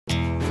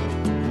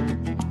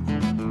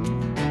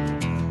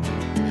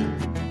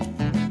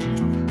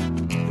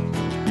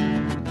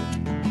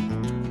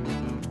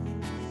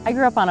I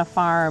grew up on a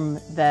farm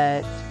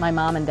that my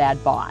mom and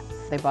dad bought.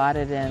 They bought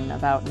it in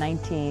about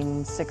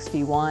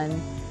 1961,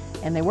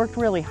 and they worked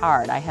really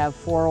hard. I have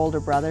 4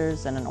 older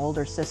brothers and an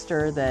older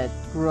sister that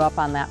grew up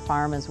on that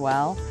farm as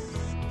well.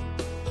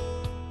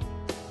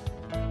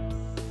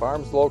 The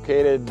farm's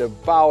located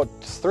about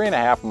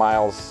 3.5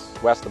 miles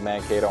west of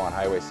Mankato on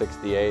Highway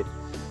 68,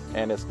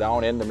 and it's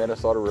down in the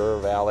Minnesota River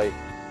Valley,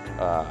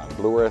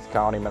 Blue Earth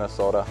County,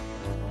 Minnesota.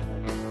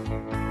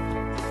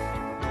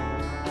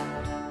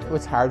 It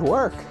was hard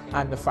work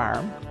on the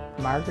farm.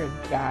 Margaret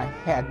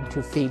had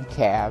to feed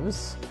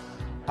calves.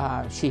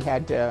 She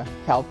had to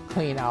help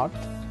clean out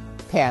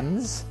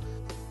pens.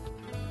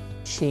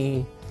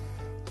 She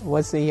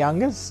was the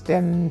youngest,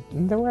 and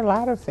there were a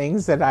lot of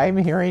things that I'm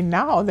hearing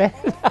now that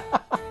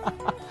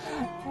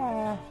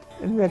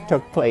that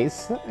took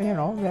place, you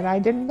know, that I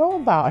didn't know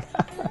about.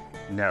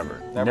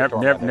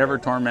 Never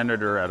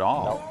tormented her at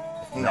all.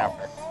 No.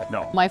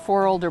 No. My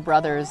 4 older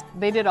brothers,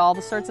 they did all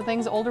the sorts of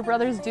things older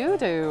brothers do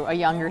to a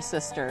younger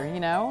sister, you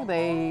know.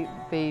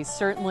 They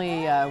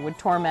certainly would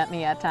torment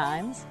me at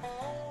times,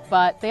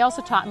 but they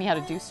also taught me how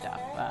to do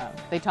stuff.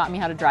 They taught me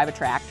how to drive a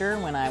tractor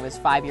when I was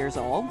 5 years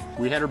old.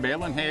 We had her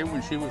baling hay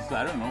when she was,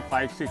 I don't know,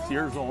 5, 6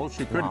 years old.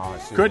 She couldn't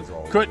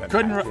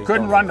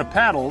run the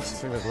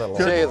pedals. She was little.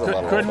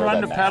 Couldn't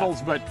run the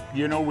pedals, but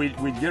you know, we'd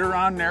get her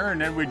on there,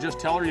 and then we'd just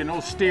tell her, you know,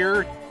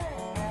 steer.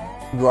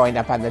 Growing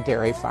up on the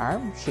dairy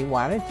farm, she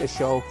wanted to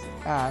show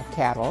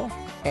cattle,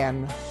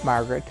 and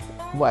Margaret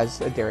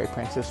was a dairy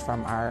princess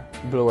from our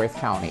Blue Earth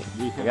County.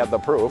 We got the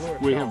proof.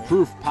 We have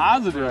proof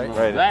positive of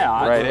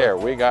that. Right here,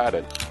 we got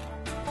it.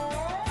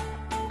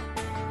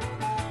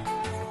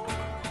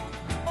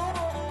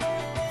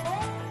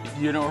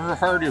 You know, her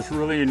heart is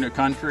really in the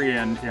country,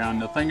 and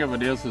the thing of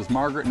it is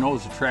Margaret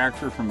knows a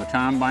tractor from a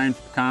combine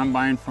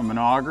from an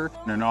auger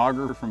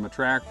from a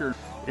tractor,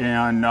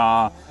 and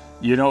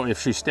you know, if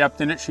she stepped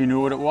in it, she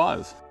knew what it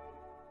was.